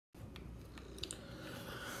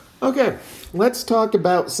Okay, let's talk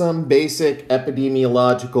about some basic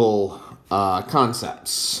epidemiological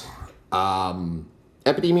concepts.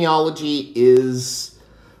 Epidemiology is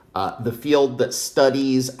the field that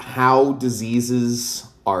studies how diseases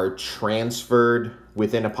are transferred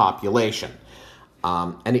within a population.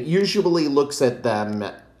 And it usually looks at them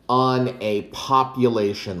on a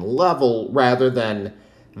population level rather than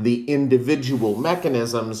the individual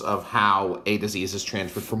mechanisms of how a disease is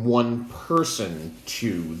transferred from one person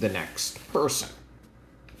to the next person.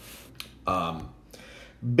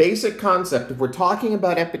 Basic concept, if we're talking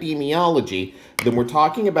about epidemiology, then we're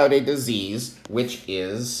talking about a disease which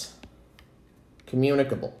is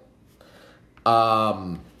communicable.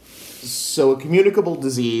 So a communicable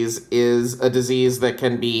disease is a disease that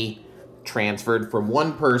can be transferred from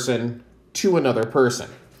one person to another person.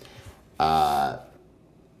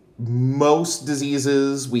 Most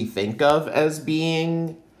diseases we think of as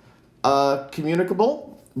being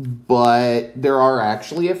communicable, but there are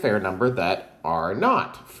actually a fair number that are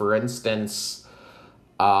not. For instance,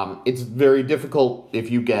 it's very difficult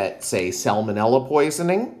if you get, say, salmonella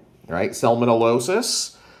poisoning, right?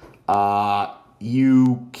 Salmonellosis.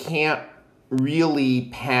 You can't really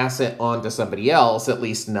pass it on to somebody else, at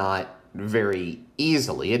least not very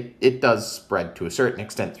easily. It does spread to a certain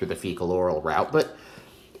extent through the fecal-oral route, but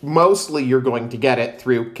mostly you're going to get it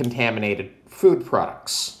through contaminated food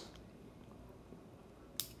products.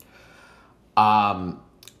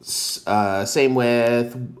 Same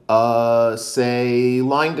with, say,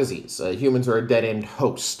 Lyme disease. Humans are a dead-end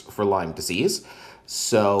host for Lyme disease,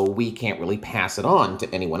 so we can't really pass it on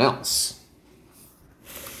to anyone else.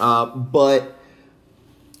 But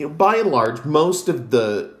by and large, most of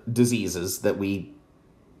the diseases that we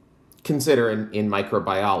consider in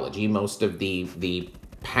microbiology, most of the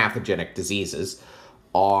pathogenic diseases,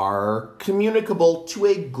 are communicable to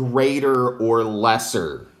a greater or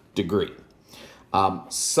lesser degree.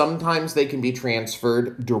 Sometimes they can be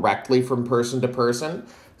transferred directly from person to person.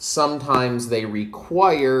 Sometimes they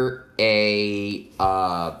require a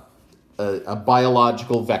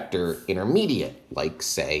biological vector intermediate, like,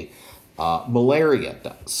 say, malaria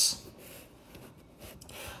does.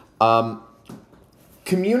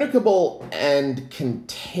 Communicable and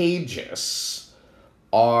contagious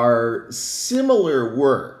are similar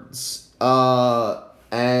words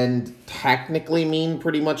and technically mean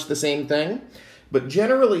pretty much the same thing. But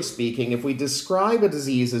generally speaking, if we describe a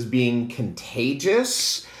disease as being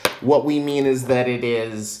contagious, what we mean is that it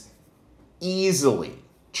is easily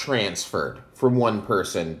transferred from one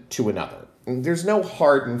person to another. There's no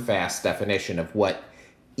hard and fast definition of what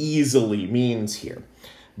easily means here.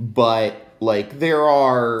 But, like, there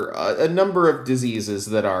are a number of diseases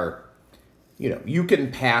that are, you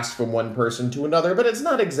can pass from one person to another, but it's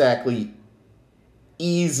not exactly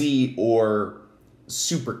easy or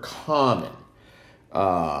super common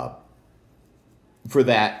for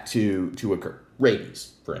that to occur.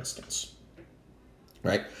 Rabies, for instance,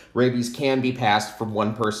 right? Rabies can be passed from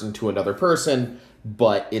one person to another person,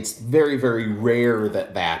 but it's very, very rare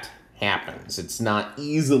that that happens. It's not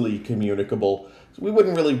easily communicable. So we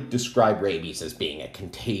wouldn't really describe rabies as being a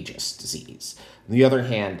contagious disease. On the other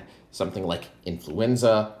hand, something like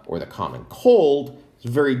influenza or the common cold is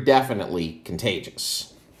very definitely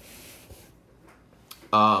contagious.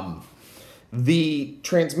 The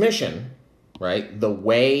transmission, right, the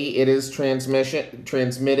way it is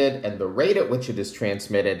transmitted and the rate at which it is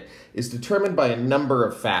transmitted is determined by a number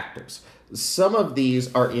of factors. Some of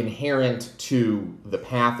these are inherent to the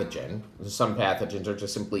pathogen. Some pathogens are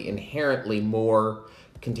just simply inherently more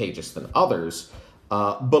contagious than others.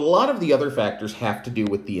 But a lot of the other factors have to do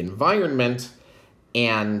with the environment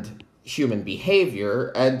and human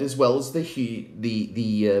behavior, and as well as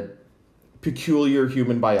the peculiar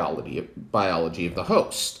human biology of the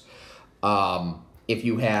host. If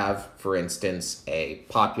you have, for instance, a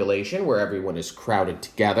population where everyone is crowded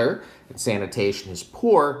together and sanitation is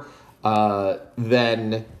poor,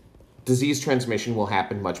 then disease transmission will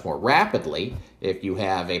happen much more rapidly. If you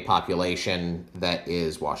have a population that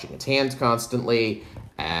is washing its hands constantly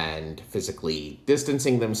and physically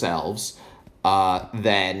distancing themselves,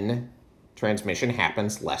 then transmission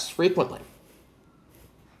happens less frequently.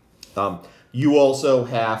 You also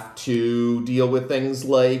have to deal with things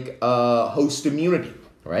like host immunity,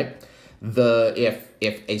 right? If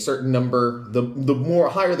a certain number, the more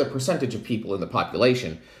higher the percentage of people in the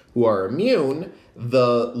population who are immune,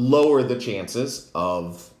 the lower the chances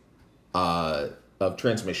of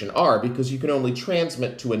transmission are, because you can only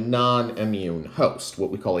transmit to a non-immune host,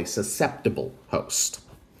 what we call a susceptible host.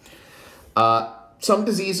 Some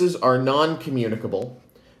diseases are non-communicable,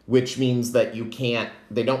 which means that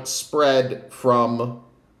they don't spread from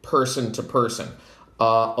person to person.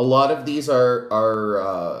 A lot of these are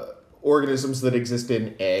organisms that exist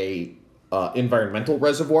in a environmental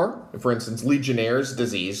reservoir. For instance, Legionnaire's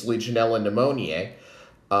disease, Legionella pneumoniae,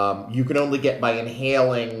 you can only get by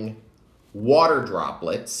inhaling water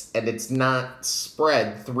droplets, and it's not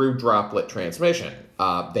spread through droplet transmission.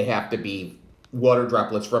 They have to be water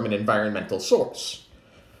droplets from an environmental source.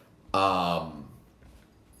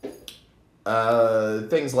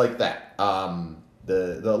 Things like that.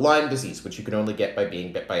 The Lyme disease, which you can only get by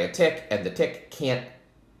being bit by a tick, and the tick can't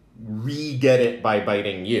re-get it by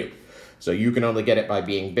biting you. So you can only get it by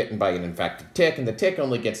being bitten by an infected tick, and the tick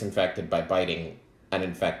only gets infected by biting an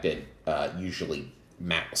infected, usually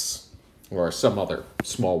mouse, or some other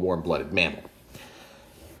small warm-blooded mammal.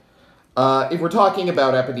 If we're talking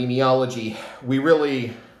about epidemiology, we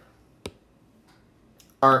really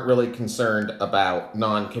aren't really concerned about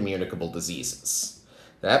non-communicable diseases.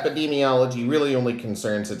 The epidemiology really only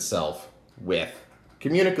concerns itself with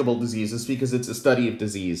communicable diseases because it's a study of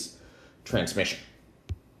disease transmission.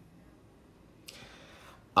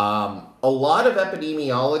 A lot of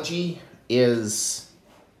epidemiology is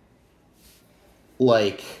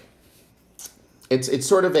like, it's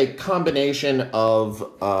sort of a combination of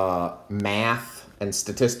math and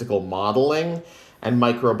statistical modeling and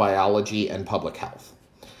microbiology and public health.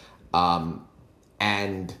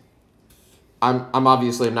 And I'm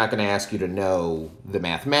obviously not going to ask you to know the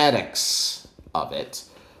mathematics of it,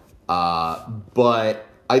 but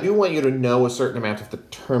I do want you to know a certain amount of the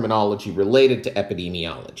terminology related to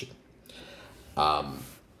epidemiology.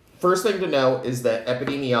 First thing to know is that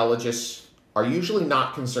epidemiologists are usually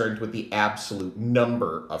not concerned with the absolute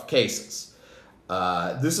number of cases.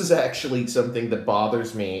 This is actually something that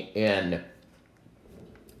bothers me in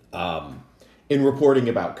reporting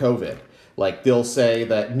about COVID. Like, they'll say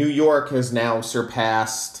that New York has now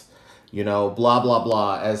surpassed, blah, blah,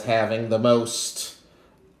 blah, as having the most,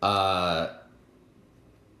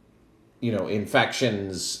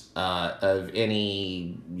 infections of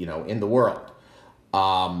any, in the world.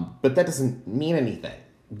 But that doesn't mean anything,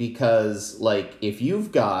 because, like, if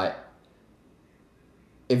you've got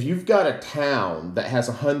a town that has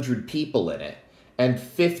 100 people in it and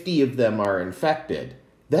 50 of them are infected,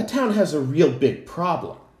 that town has a real big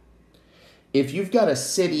problem. If you've got a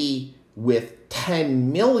city with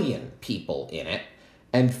 10 million people in it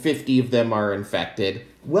and 50 of them are infected,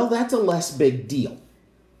 well, that's a less big deal.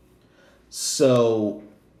 So,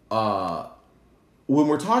 when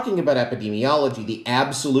we're talking about epidemiology, the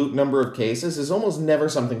absolute number of cases is almost never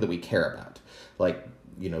something that we care about. Like,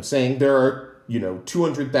 saying there are,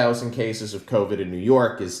 200,000 cases of COVID in New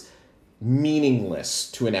York is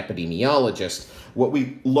meaningless to an epidemiologist. What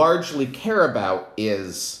we largely care about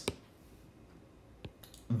is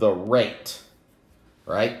the rate,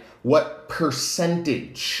 right? What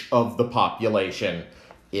percentage of the population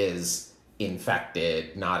is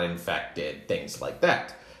infected, not infected, things like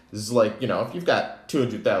that. This is like, if you've got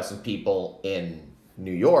 200,000 people in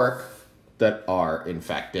New York that are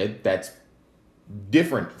infected, that's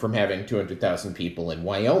different from having 200,000 people in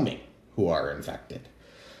Wyoming who are infected.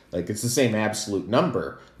 Like, it's the same absolute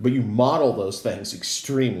number, but you model those things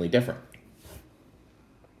extremely different.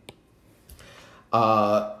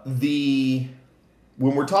 When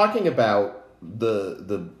we're talking about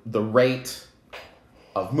the rate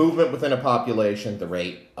of movement within a population, the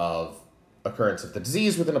rate of occurrence of the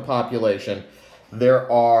disease within a population,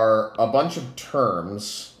 there are a bunch of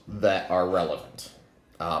terms that are relevant.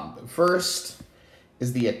 First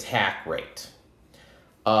is the attack rate.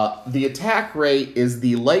 The attack rate is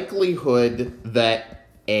the likelihood that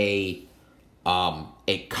a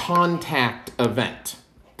contact event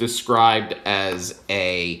described as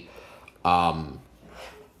anytime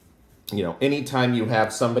you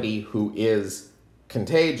have somebody who is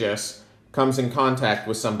contagious comes in contact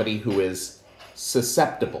with somebody who is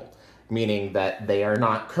susceptible, meaning that they are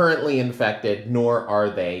not currently infected, nor are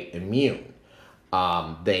they immune.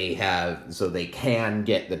 So they can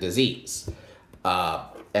get the disease.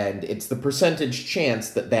 And it's the percentage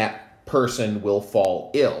chance that that person will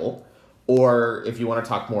fall ill, or if you want to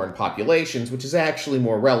talk more in populations, which is actually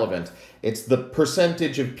more relevant, it's the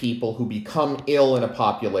percentage of people who become ill in a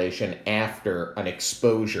population after an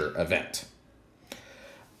exposure event.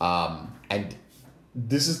 And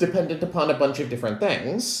this is dependent upon a bunch of different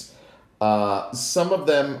things. Some of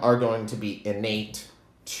them are going to be innate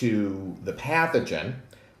to the pathogen.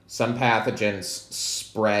 Some pathogens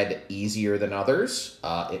spread easier than others.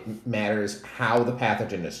 It matters how the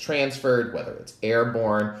pathogen is transferred, whether it's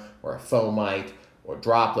airborne or a fomite or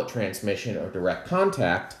droplet transmission or direct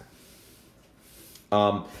contact.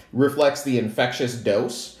 Reflects the infectious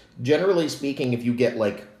dose. Generally speaking, if you get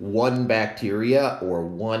like one bacteria or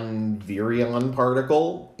one virion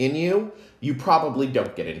particle in you, you probably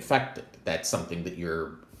don't get infected. That's something that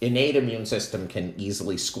your innate immune system can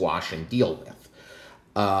easily squash and deal with.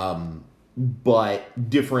 But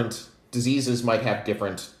different diseases might have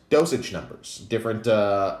different dosage numbers, different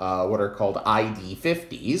what are called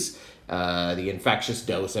ID50s, the infectious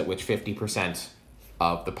dose at which 50%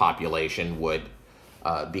 of the population would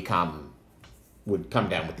come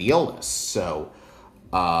down with the illness. So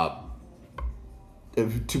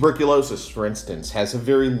tuberculosis, for instance, has a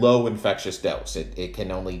very low infectious dose. It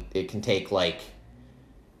can take like,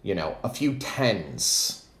 a few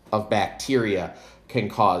tens of bacteria can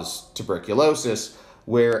cause tuberculosis,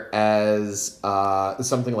 whereas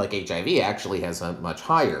something like HIV actually has a much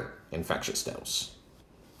higher infectious dose.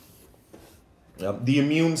 The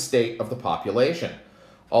immune state of the population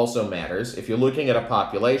also matters. If you're looking at a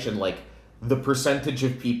population, like the percentage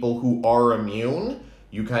of people who are immune,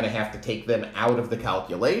 you kind of have to take them out of the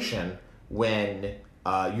calculation when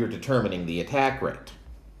you're determining the attack rate.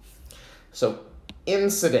 So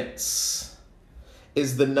incidence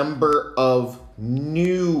is the number of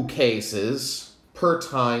new cases per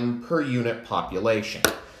time per unit population.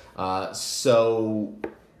 So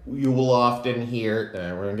you will often hear,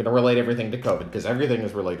 we're going to relate everything to COVID because everything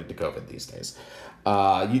is related to COVID these days.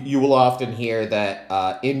 You will often hear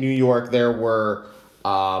that in New York there were,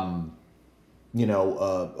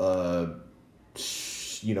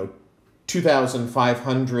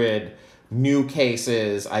 2,500 new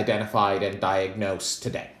cases identified and diagnosed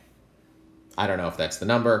today. I don't know if that's the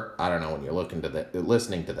number. I don't know when you're listening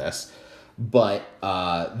to this, but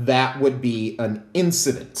that would be an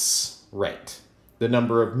incidence rate. The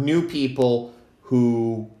number of new people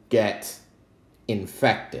who get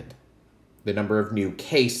infected, the number of new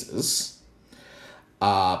cases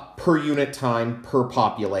per unit time per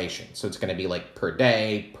population. So it's going to be like per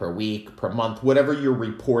day, per week, per month, whatever your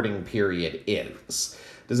reporting period is.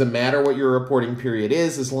 Doesn't matter what your reporting period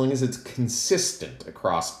is as long as it's consistent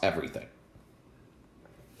across everything.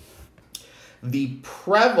 The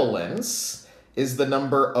prevalence is the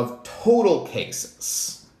number of total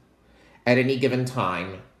cases at any given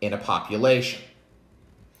time in a population.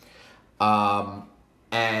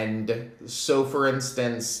 And so, for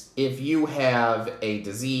instance, if you have a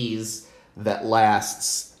disease that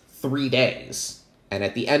lasts 3 days, and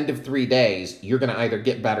at the end of 3 days, you're going to either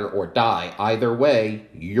get better or die. Either way,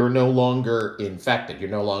 you're no longer infected. You're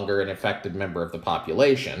no longer an infected member of the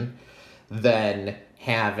population. Then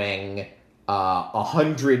having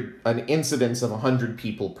an incidence of 100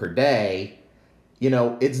 people per day,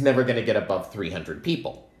 it's never going to get above 300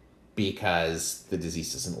 people because the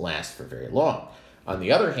disease doesn't last for very long. On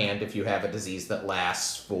the other hand, if you have a disease that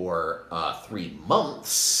lasts for 3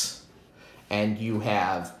 months and you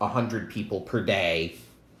have 100 people per day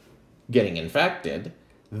getting infected,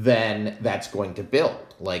 then that's going to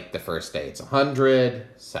build. Like the first day it's 100,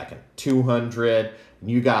 second 200,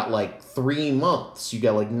 and you got like 3 months, you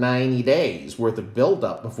got like 90 days worth of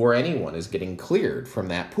buildup before anyone is getting cleared from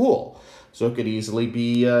that pool. So it could easily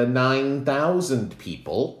be 9,000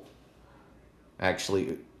 people,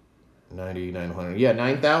 actually 9,900,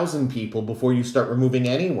 9,000 people before you start removing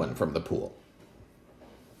anyone from the pool.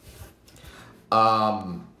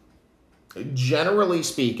 Generally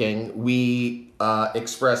speaking, we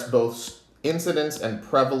express both incidence and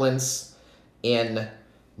prevalence in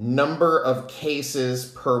number of cases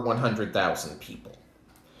per 100,000 people.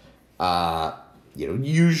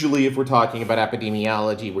 Usually if we're talking about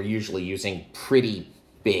epidemiology, we're usually using pretty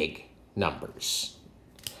big numbers.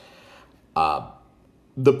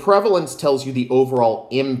 The prevalence tells you the overall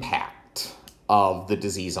impact of the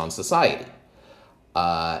disease on society.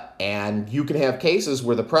 And you can have cases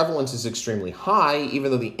where the prevalence is extremely high,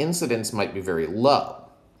 even though the incidence might be very low.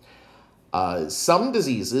 Some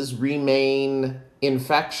diseases remain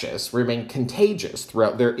infectious, remain contagious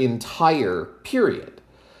throughout their entire period.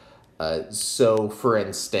 So, for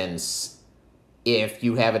instance, if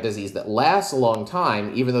you have a disease that lasts a long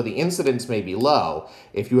time, even though the incidence may be low,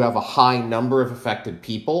 if you have a high number of affected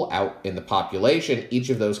people out in the population, each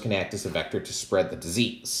of those can act as a vector to spread the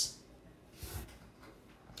disease.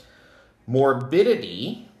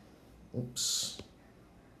 Morbidity,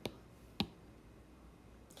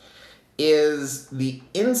 is the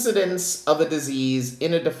incidence of a disease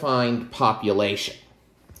in a defined population.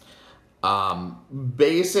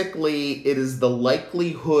 Basically, it is the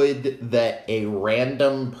likelihood that a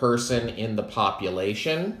random person in the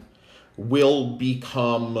population will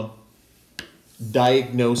become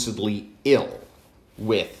diagnosedly ill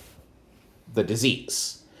with the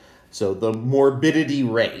disease. So the morbidity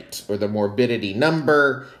rate or the morbidity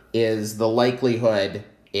number is the likelihood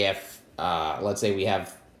if, let's say we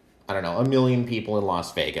have, I don't know, 1 million people in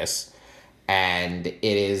Las Vegas, and it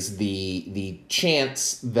is the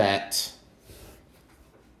chance that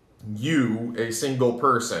you, a single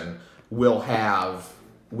person, will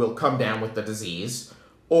come down with the disease,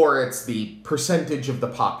 or it's the percentage of the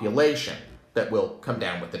population that will come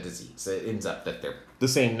down with the disease. It ends up that they're the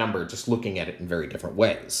same number, just looking at it in very different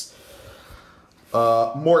ways.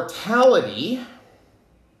 Mortality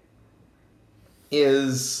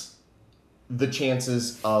is the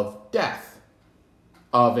chances of death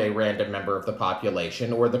of a random member of the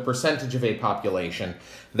population, or the percentage of a population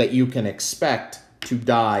that you can expect to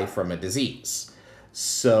die from a disease.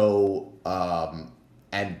 So,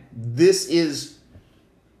 and this is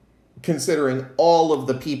considering all of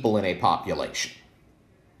the people in a population,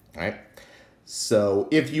 right? So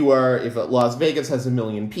if Las Vegas has 1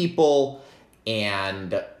 million people,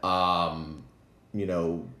 and,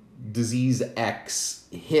 disease X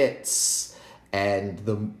hits, and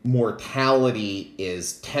the mortality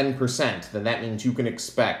is 10%, then that means you can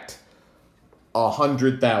expect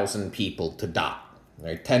 100,000 people to die,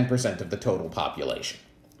 right? 10% of the total population.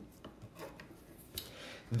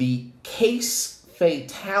 The case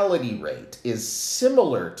fatality rate is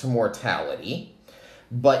similar to mortality,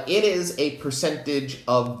 but it is a percentage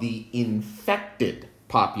of the infected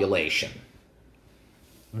population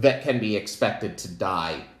that can be expected to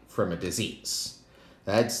die from a disease.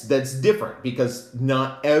 That's different, because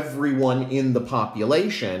not everyone in the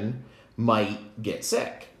population might get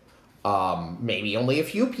sick. Maybe only a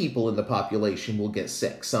few people in the population will get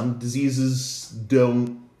sick. Some diseases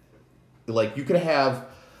don't, like you could have,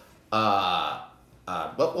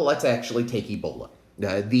 let's actually take Ebola.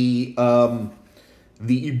 The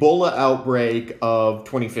Ebola outbreak of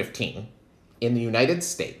 2015 in the United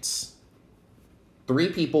States, 3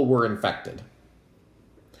 people were infected.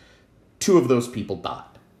 2 of those people died.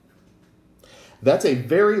 That's a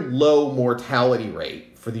very low mortality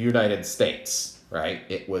rate for the United States, right?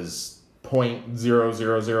 It was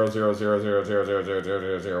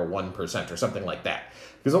 0.00000000001% or something like that.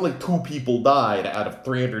 Because only 2 people died out of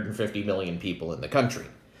 350 million people in the country.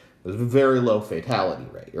 It was a very low fatality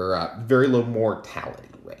rate, or a very low mortality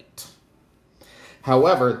rate.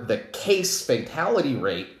 However, the case fatality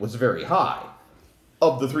rate was very high.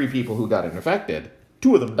 Of the 3 people who got infected,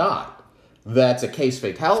 2 of them died. That's a case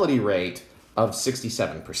fatality rate of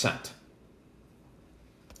 67%.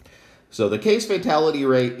 So the case fatality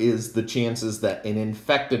rate is the chances that an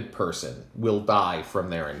infected person will die from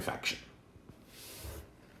their infection.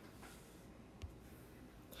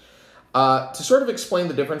 To sort of explain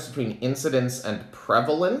the difference between incidence and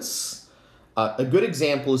prevalence, a good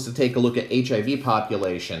example is to take a look at HIV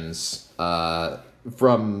populations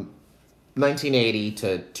from 1980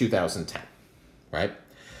 to 2010, right?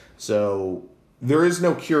 So there is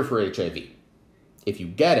no cure for HIV. If you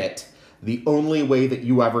get it, the only way that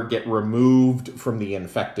you ever get removed from the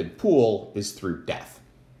infected pool is through death.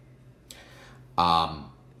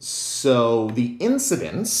 So the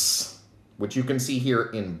incidence, which you can see here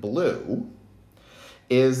in blue,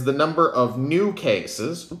 is the number of new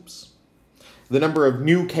cases, the number of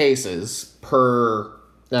new cases per,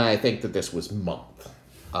 I think that this was month,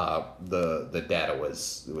 the data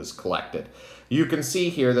was collected. You can see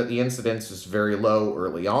here that the incidence is very low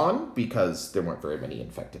early on because there weren't very many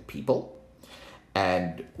infected people.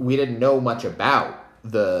 And we didn't know much about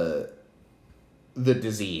the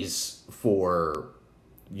disease for,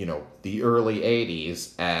 the early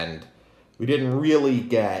 80s, and we didn't really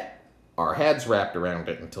get our heads wrapped around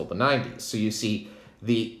it until the 90s. So you see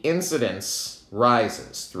the incidence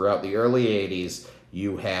rises throughout the early 80s.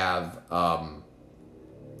 You have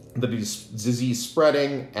the disease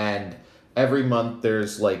spreading, and every month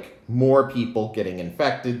there's like more people getting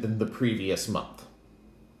infected than the previous month.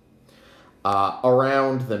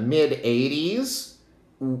 Around the mid-80s,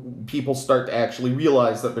 people start to actually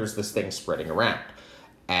realize that there's this thing spreading around.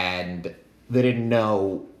 And they didn't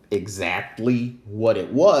know exactly what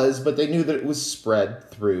it was, but they knew that it was spread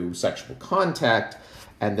through sexual contact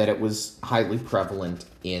and that it was highly prevalent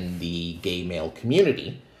in the gay male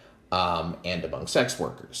community and among sex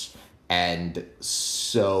workers. And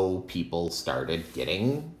so people started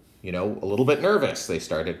getting, a little bit nervous. They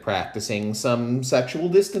started practicing some sexual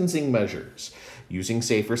distancing measures, using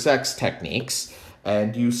safer sex techniques,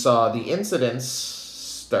 and you saw the incidence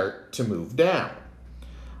start to move down.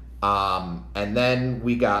 And then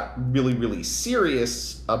we got really, really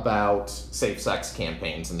serious about safe sex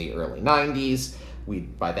campaigns in the early 90s. We,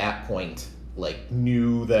 by that point,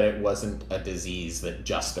 knew that it wasn't a disease that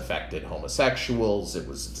just affected homosexuals. It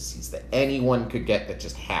was a disease that anyone could get that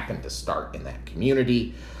just happened to start in that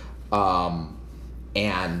community.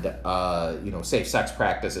 Safe sex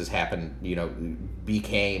practices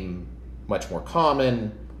became much more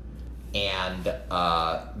common, and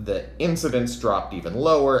the incidence dropped even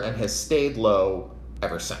lower and has stayed low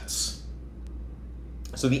ever since.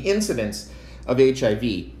 So the incidence of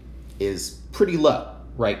HIV is pretty low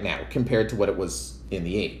right now compared to what it was in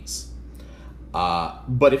the 80s.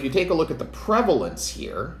 But if you take a look at the prevalence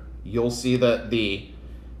here, you'll see that the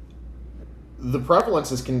prevalence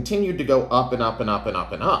has continued to go up and up and up and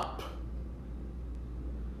up and up.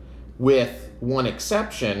 With one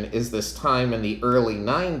exception is this time in the early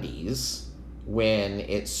 90s when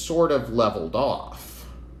it sort of leveled off.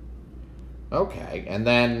 Okay, and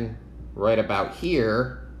then right about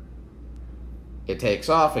here, it takes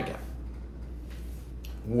off again.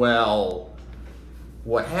 Well,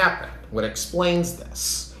 what happened? What explains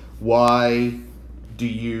this? Why do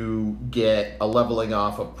you get a leveling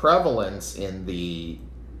off of prevalence in the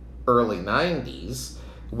early 90s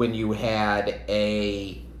when you had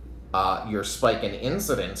your spike in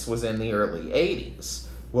incidence was in the early 80s?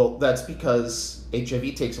 Well, that's because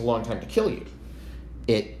HIV takes a long time to kill you.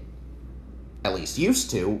 It, at least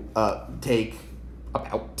used to, take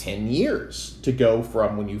about 10 years to go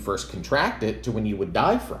from when you first contract it to when you would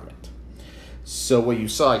die from it. So what you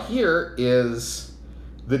saw here is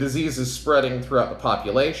the disease is spreading throughout the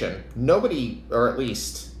population. Nobody, or at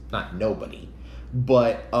least not nobody,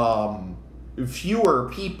 but fewer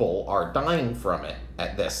people are dying from it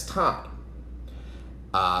at this time.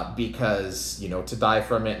 Because, to die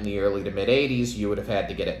from it in the early to mid 80s, you would have had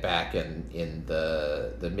to get it back in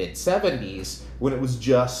the mid 70s when it was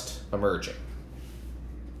just emerging.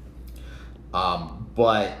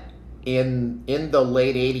 But in the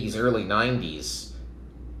late 80s, early 90s,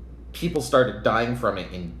 people started dying from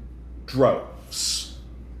it in droves.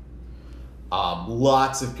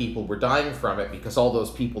 Lots of people were dying from it because all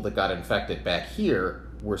those people that got infected back here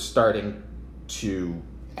were starting to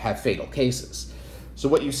have fatal cases. So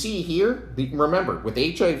what you see here, remember, with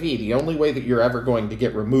HIV, the only way that you're ever going to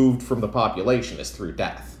get removed from the population is through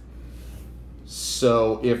death.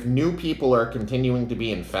 So if new people are continuing to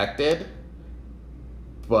be infected,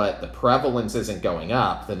 but the prevalence isn't going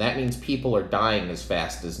up, then that means people are dying as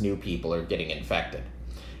fast as new people are getting infected.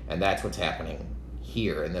 And that's what's happening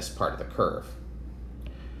here in this part of the curve.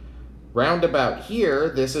 Round about here,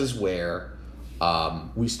 this is where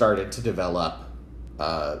we started to develop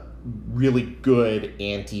really good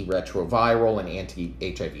antiretroviral and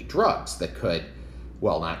anti-HIV drugs that could,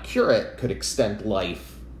 well, not cure it, could extend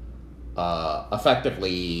life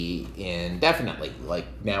effectively, indefinitely. Like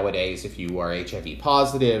nowadays, if you are HIV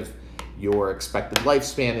positive, your expected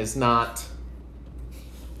lifespan is not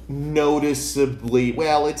noticeably,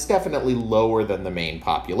 well, it's definitely lower than the main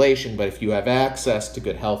population, but if you have access to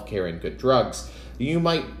good health care and good drugs, you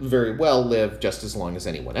might very well live just as long as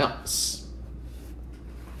anyone else.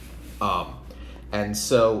 And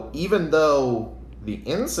so even though the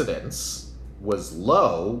incidence was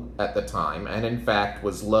low at the time, and in fact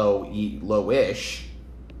was low-ish,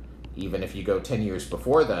 even if you go 10 years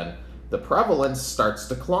before then, the prevalence starts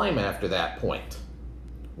to climb after that point.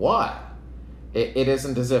 Why? It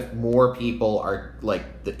isn't as if more people are,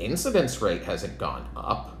 like, the incidence rate hasn't gone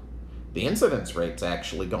up. The incidence rate's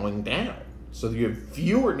actually going down. So you have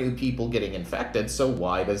fewer new people getting infected, so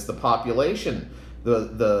why does the population,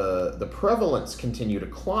 the prevalence continue to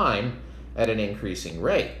climb at an increasing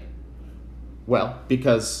rate? Well,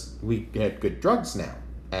 because we had good drugs now,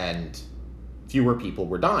 and fewer people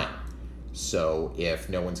were dying. So if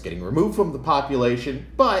no one's getting removed from the population,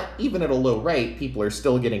 but even at a low rate, people are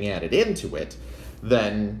still getting added into it,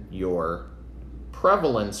 then your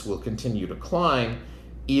prevalence will continue to climb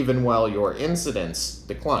even while your incidence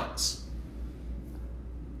declines.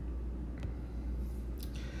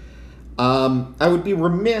 I would be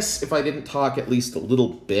remiss if I didn't talk at least a little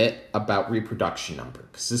bit about reproduction number,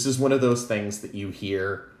 because this is one of those things that you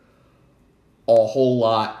hear a whole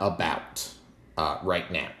lot about right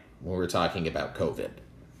now when we're talking about COVID.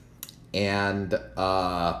 And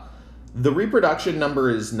the reproduction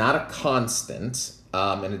number is not a constant,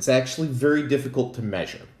 and it's actually very difficult to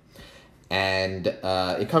measure. And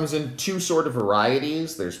it comes in two sort of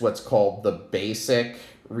varieties. There's what's called the basic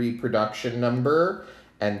reproduction number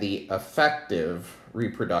and the effective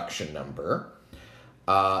reproduction number.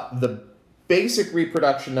 The basic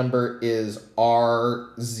reproduction number is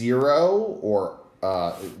R0, or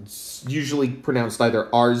it's usually pronounced either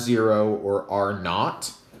R0 or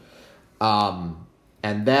R0.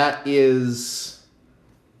 And that is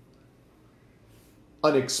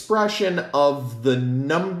an expression of the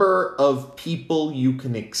number of people you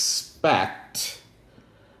can expect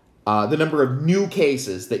the number of new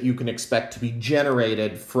cases that you can expect to be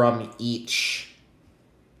generated from each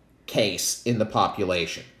case in the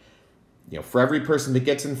population. For every person that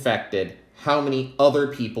gets infected, how many other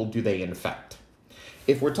people do they infect?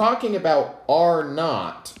 If we're talking about R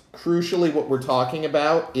naught, crucially what we're talking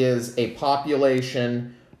about is a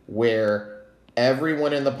population where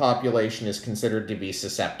everyone in the population is considered to be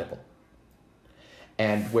susceptible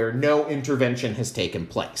and where no intervention has taken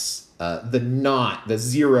place. The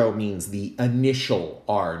zero means the initial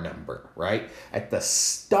R number, right? At the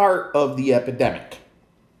start of the epidemic.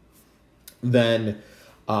 Then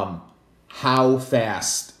how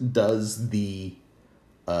fast does the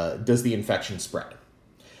infection spread?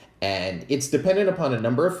 And it's dependent upon a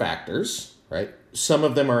number of factors, right? Some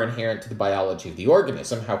of them are inherent to the biology of the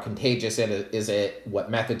organism. How contagious is it?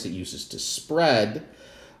 What methods it uses to spread?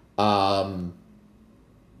 Some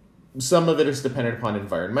of it is dependent upon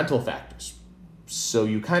environmental factors. So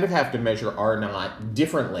you kind of have to measure R naught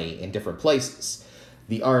differently in different places.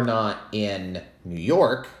 The R naught in New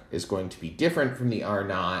York is going to be different from the R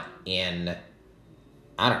naught in,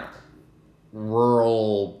 I don't know,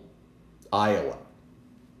 rural Iowa.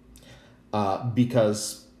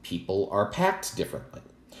 Because people are packed differently.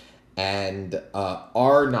 And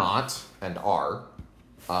R naught and R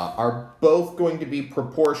are both going to be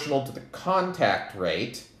proportional to the contact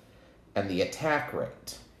rate and the attack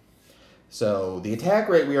rate. So the attack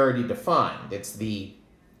rate we already defined. It's the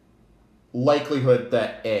likelihood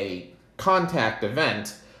that a contact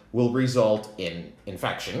event will result in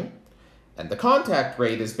infection. And the contact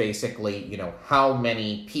rate is basically, how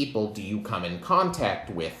many people do you come in contact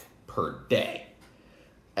with per day?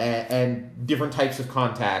 And different types of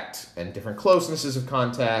contact and different closenesses of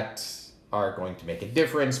contact are going to make a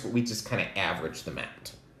difference, but we just kind of average them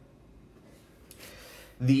out.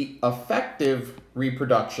 The effective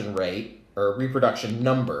reproduction rate, or reproduction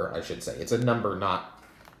number, I should say, it's a number, not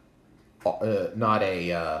a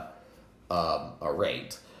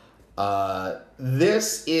rate. It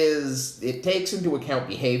takes into account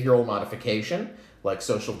behavioral modification, like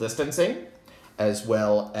social distancing, as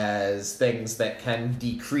well as things that can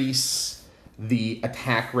decrease the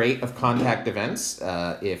attack rate of contact events.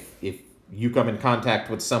 If you come in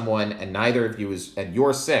contact with someone and neither of you and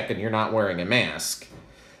you're sick and you're not wearing a mask,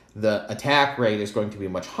 the attack rate is going to be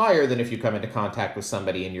much higher than if you come into contact with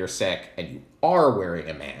somebody and you're sick and you are wearing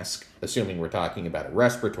a mask, assuming we're talking about a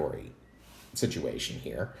respiratory situation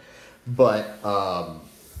here. But so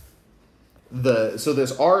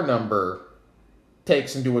this R number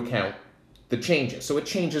takes into account the changes. So it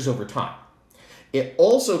changes over time. It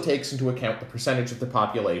also takes into account the percentage of the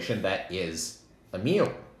population that is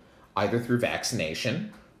immune, either through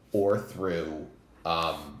vaccination or through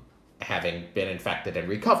having been infected and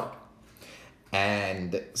recovered.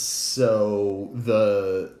 And so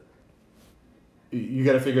you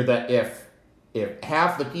got to figure that if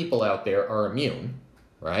half the people out there are immune,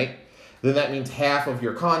 right, then that means half of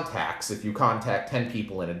your contacts, if you contact 10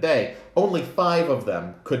 people in a day, only 5 of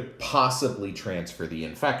them could possibly transfer the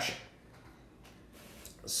infection.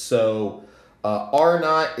 So R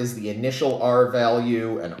naught is the initial R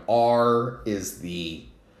value, and R is the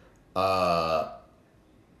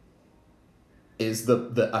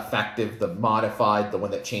effective, the modified, the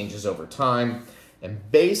one that changes over time.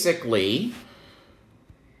 And basically,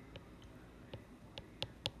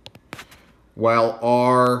 while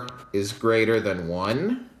R is greater than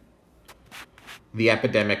 1, the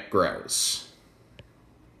epidemic grows.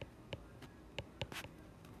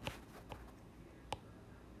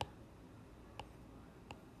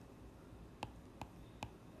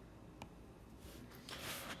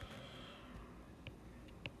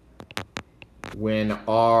 When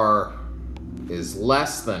R is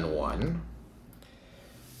less than 1,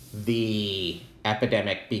 the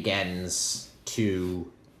epidemic begins to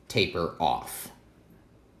taper off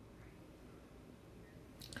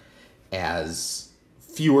as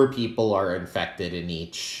fewer people are infected in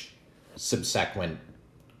each subsequent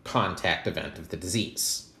contact event of the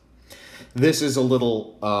disease. This is a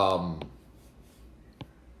little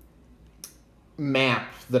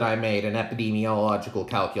map that I made, an epidemiological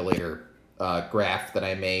calculator graph that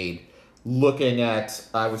I made, looking at,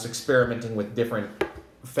 I was experimenting with different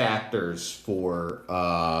factors for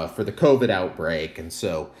the COVID outbreak, and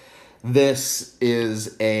so this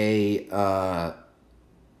is an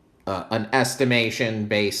estimation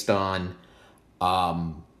based on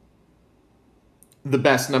the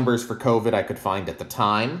best numbers for COVID I could find at the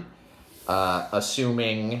time,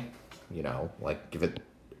 assuming, give it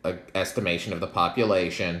an estimation of the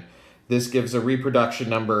population. This gives a reproduction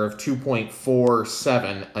number of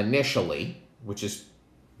 2.47 initially, which is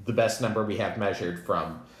the best number we have measured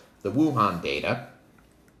from the Wuhan data.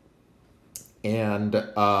 And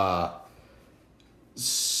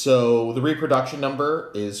so the reproduction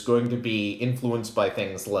number is going to be influenced by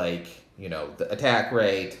things like, the attack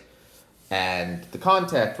rate and the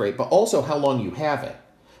contact rate, but also how long you have it,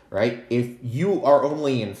 right? If you are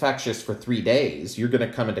only infectious for 3 days, you're going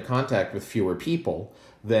to come into contact with fewer people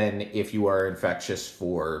than if you are infectious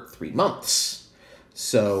for 3 months.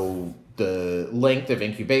 So the length of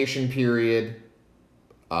incubation period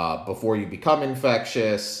before you become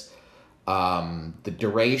infectious, the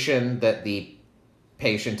duration that the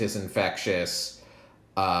patient is infectious,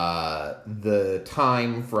 the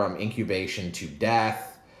time from incubation to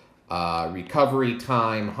death, recovery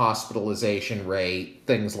time, hospitalization rate,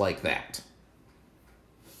 things like that.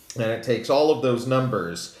 And it takes all of those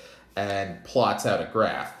numbers and plots out a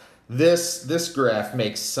graph. This graph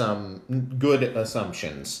makes some good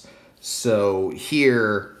assumptions. So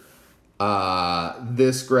here,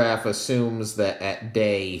 this graph assumes that at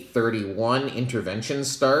day 31, intervention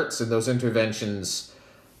starts, and those interventions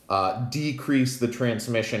decrease the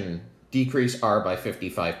transmission, decrease R by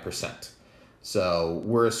 55%. So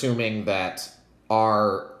we're assuming that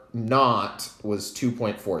R naught was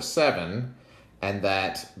 2.47, and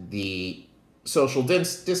that the social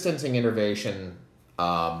distancing intervention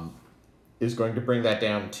is going to bring that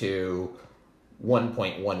down to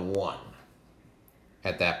 1.11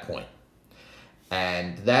 at that point.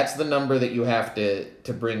 And that's the number that you have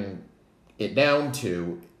to bring it down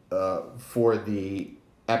to for the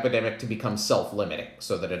epidemic to become self-limiting,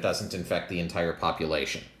 so that it doesn't infect the entire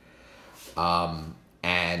population.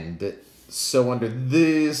 And so under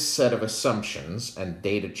this set of assumptions, and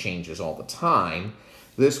data changes all the time,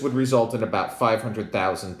 this would result in about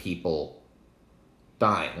 500,000 people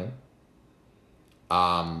dying.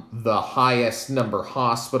 The highest number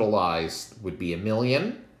hospitalized would be 1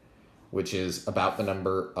 million, which is about the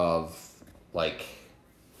number of,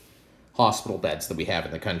 hospital beds that we have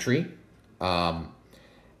in the country.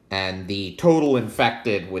 And the total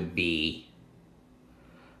infected would be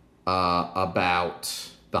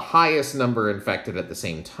about, the highest number infected at the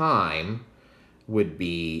same time would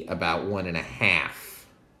be about 1.5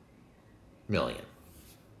 million.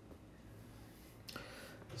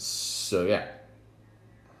 So yeah.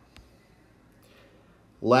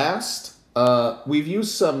 Last, we've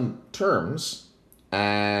used some terms,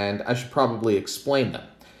 and I should probably explain them.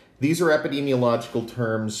 These are epidemiological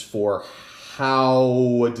terms for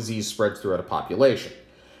how a disease spreads throughout a population,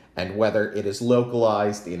 and whether it is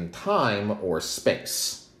localized in time or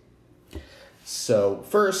space. So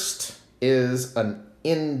first is an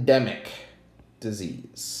endemic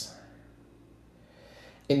disease.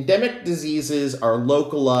 Endemic diseases are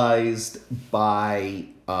localized by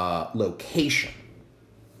location,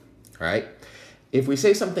 right? If we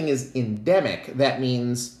say something is endemic, that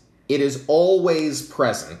means it is always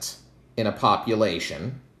present in a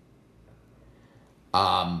population,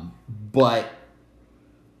 but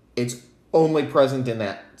it's only present in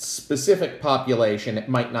that specific population. It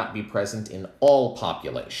might not be present in all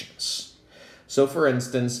populations. So for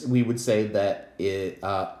instance, we would say that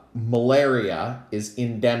malaria is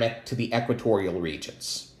endemic to the equatorial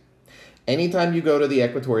regions. Anytime you go to the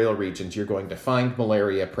equatorial regions, you're going to find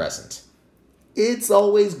malaria present. It's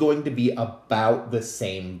always going to be about the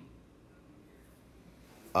same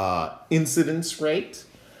incidence rate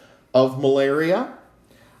of malaria,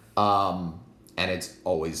 and it's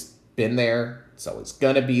always been there. It's always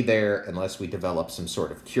going to be there unless we develop some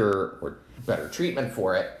sort of cure or better treatment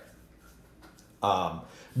for it.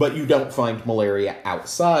 But you don't find malaria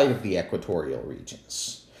outside of the equatorial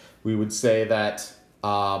regions. We would say that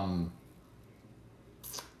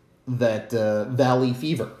valley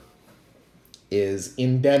fever is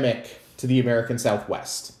endemic to the American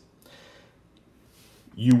Southwest.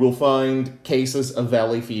 You will find cases of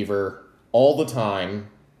valley fever all the time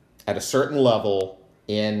at a certain level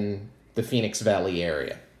in the Phoenix Valley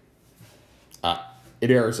area,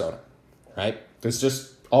 in Arizona, right? There's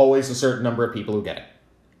just always a certain number of people who get it.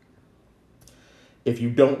 If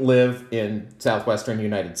you don't live in southwestern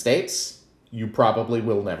United States, you probably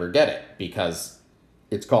will never get it because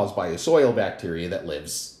it's caused by a soil bacteria that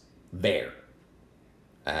lives there.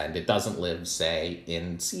 And it doesn't live, say,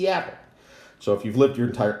 in Seattle. So if you've lived your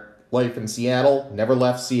entire life in Seattle, never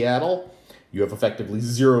left Seattle, you have effectively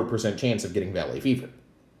 0% chance of getting valley fever.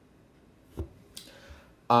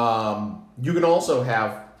 You can also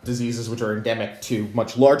have diseases which are endemic to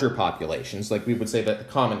much larger populations. Like we would say that the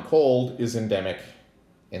common cold is endemic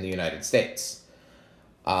in the United States.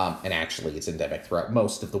 And actually it's endemic throughout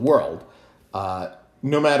most of the world.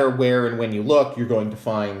 No matter where and when you look, you're going to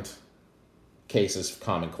find cases of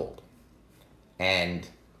common cold. And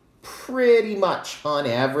pretty much on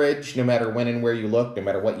average, no matter when and where you look, no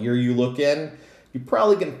matter what year you look in, you're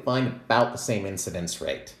probably going to find about the same incidence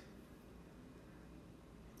rate.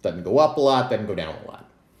 Doesn't go up a lot, doesn't go down a lot.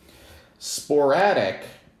 Sporadic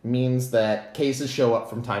means that cases show up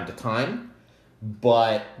from time to time,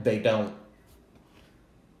 but they don't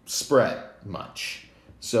spread much.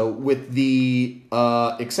 So with the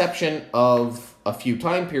exception of a few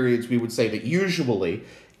time periods, we would say that usually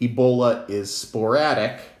Ebola is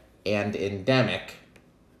sporadic and endemic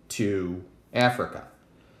to Africa.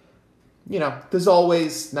 You know, there's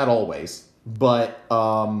always, not always, but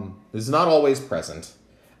there's not always present.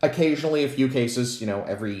 Occasionally, a few cases, you know,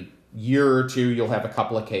 every year or two, you'll have a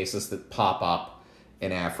couple of cases that pop up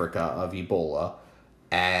in Africa of Ebola,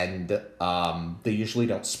 and they usually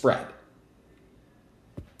don't spread.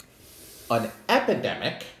 An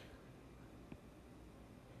epidemic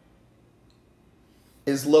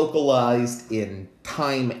is localized in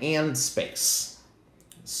time and space.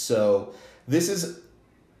 So this is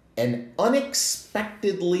an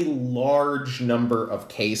unexpectedly large number of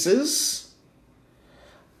cases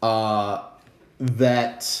and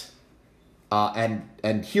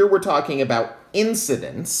here we're talking about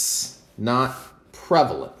incidence, not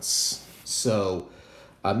prevalence. So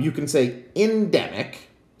you can say endemic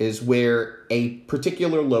is where a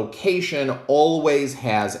particular location always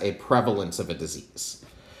has a prevalence of a disease.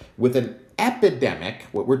 With an epidemic,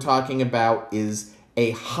 what we're talking about is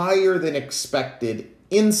a higher than expected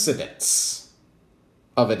incidence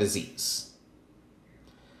of a disease.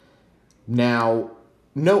 Now,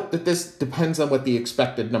 note that this depends on what the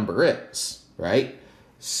expected number is, right?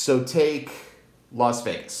 So take Las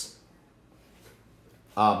Vegas.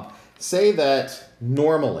 Say that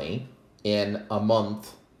normally in a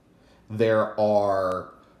month there are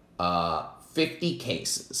 50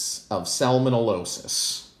 cases of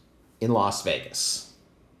salmonellosis in Las Vegas.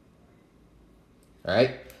 All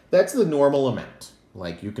right? That's the normal amount.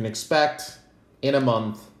 Like you can expect in a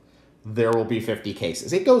month there will be 50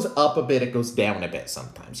 cases. It goes up a bit, it goes down a bit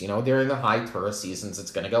sometimes. You know, during the high tourist seasons,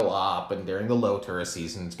 it's going to go up, and during the low tourist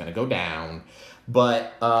season, it's going to go down.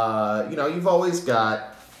 But, you know, you've always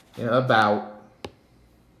got, you know, about,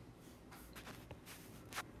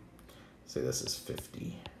 say this is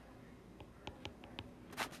 50.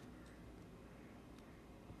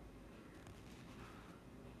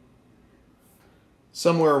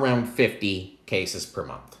 Somewhere around 50 cases per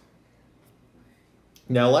month.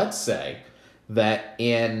 Now, let's say that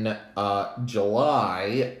in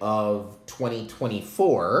July of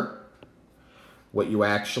 2024, what you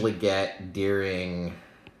actually get during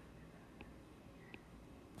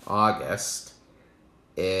August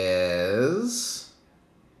is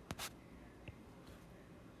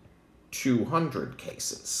 200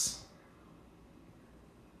 cases.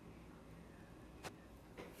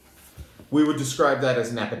 We would describe that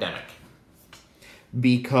as an epidemic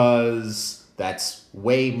because that's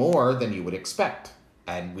way more than you would expect.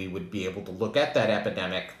 And we would be able to look at that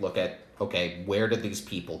epidemic, look at, okay, where did these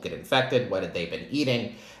people get infected? What had they been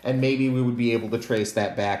eating? And maybe we would be able to trace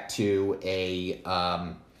that back to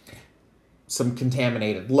some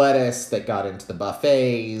contaminated lettuce that got into the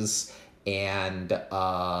buffets, and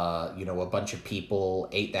you know, a bunch of people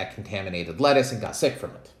ate that contaminated lettuce and got sick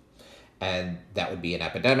from it. And that would be an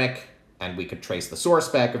epidemic, and we could trace the source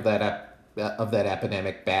back of that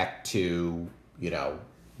epidemic back to, you know,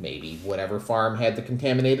 maybe whatever farm had the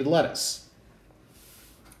contaminated lettuce.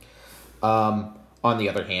 On the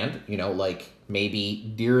other hand, you know, like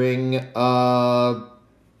maybe during, so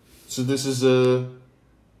this is a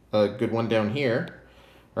good one down here,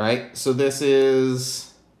 right? So this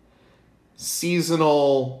is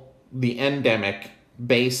seasonal, the endemic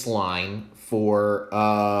baseline for,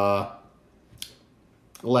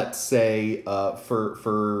 let's say,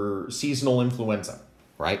 for seasonal influenza,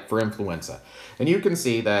 right? For influenza. And you can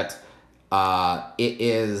see that it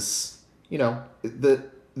is, you know,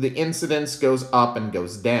 the incidence goes up and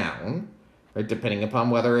goes down, right? Depending upon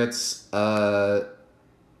whether it's, you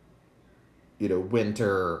know,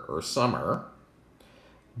 winter or summer.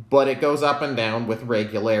 But it goes up and down with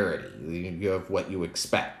regularity. You have what you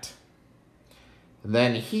expect. And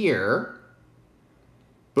then here,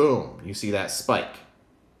 boom, you see that spike.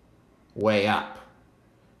 Way up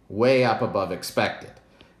above expected.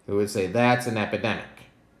 We would say that's an epidemic.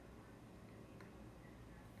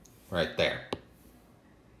 Right there.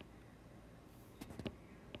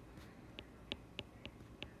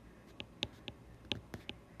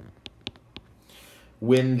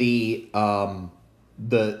 When the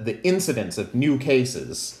incidence of new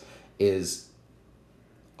cases is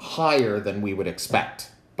higher than we would expect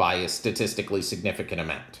by a statistically significant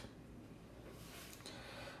amount.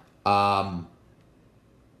 An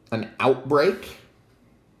outbreak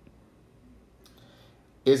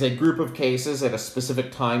is a group of cases at a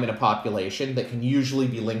specific time in a population that can usually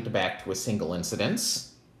be linked back to a single incidence.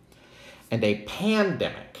 And a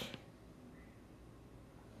pandemic,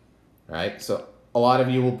 right? So a lot of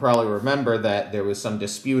you will probably remember that there was some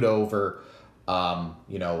dispute over,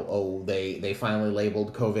 they finally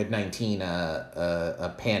labeled COVID-19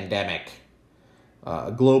 a pandemic,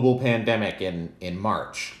 a global pandemic in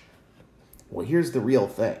March. Well, here's the real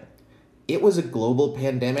thing. It was a global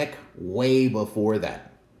pandemic way before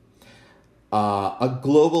that. A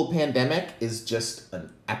global pandemic is just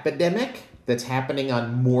an epidemic that's happening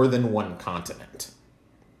on more than one continent.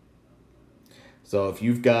 So if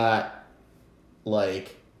you've got,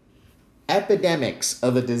 like, epidemics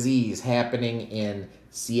of a disease happening in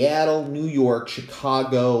Seattle, New York,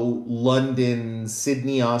 Chicago, London,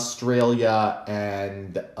 Sydney, Australia,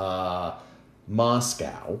 and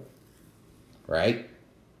Moscow, right?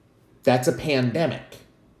 That's a pandemic.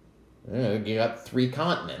 You got 3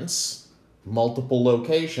 continents, multiple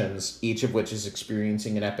locations, each of which is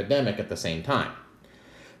experiencing an epidemic at the same time.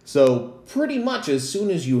 So pretty much as soon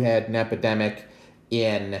as you had an epidemic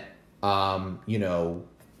in, Wuhan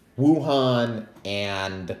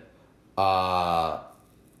and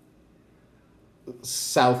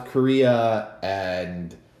South Korea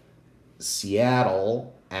and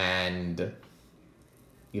Seattle and,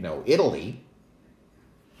 Italy,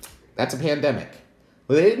 that's a pandemic.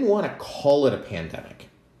 But they didn't want to call it a pandemic.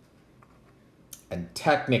 And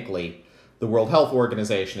technically, the World Health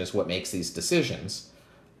Organization is what makes these decisions.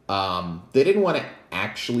 They didn't want to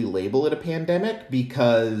actually label it a pandemic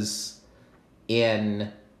because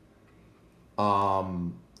in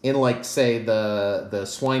like, say, the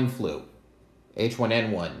swine flu,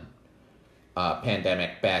 H1N1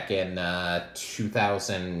 pandemic back in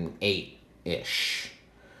 2008-ish,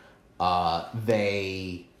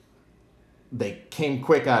 they came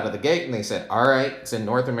quick out of the gate and they said, all right, it's in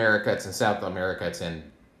North America, it's in South America, it's in,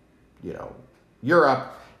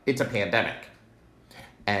 Europe, it's a pandemic.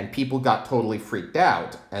 And people got totally freaked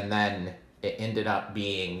out, and then it ended up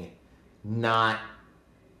being not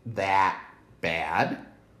that bad.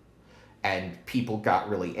 And people got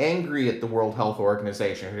really angry at the World Health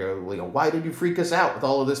Organization. Why did you freak us out with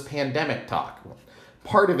all of this pandemic talk? Well,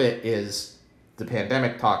 part of it is the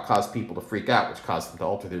pandemic talk caused people to freak out, which caused them to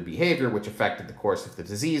alter their behavior, which affected the course of the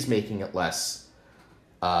disease, making it less,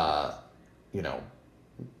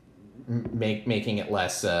 making it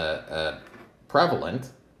less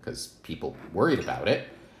prevalent, because people worried about it.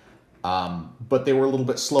 But they were a little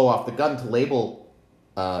bit slow off the gun to label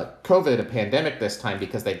COVID a pandemic this time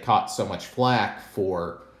because they caught so much flack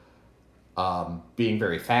for being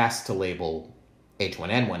very fast to label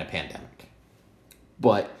H1N1 a pandemic.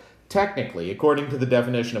 But technically, according to the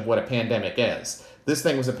definition of what a pandemic is, this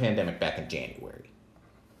thing was a pandemic back in January.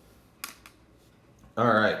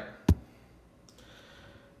 All right.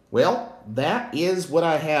 Well, that is what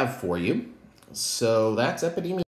I have for you. So that's epidemiology.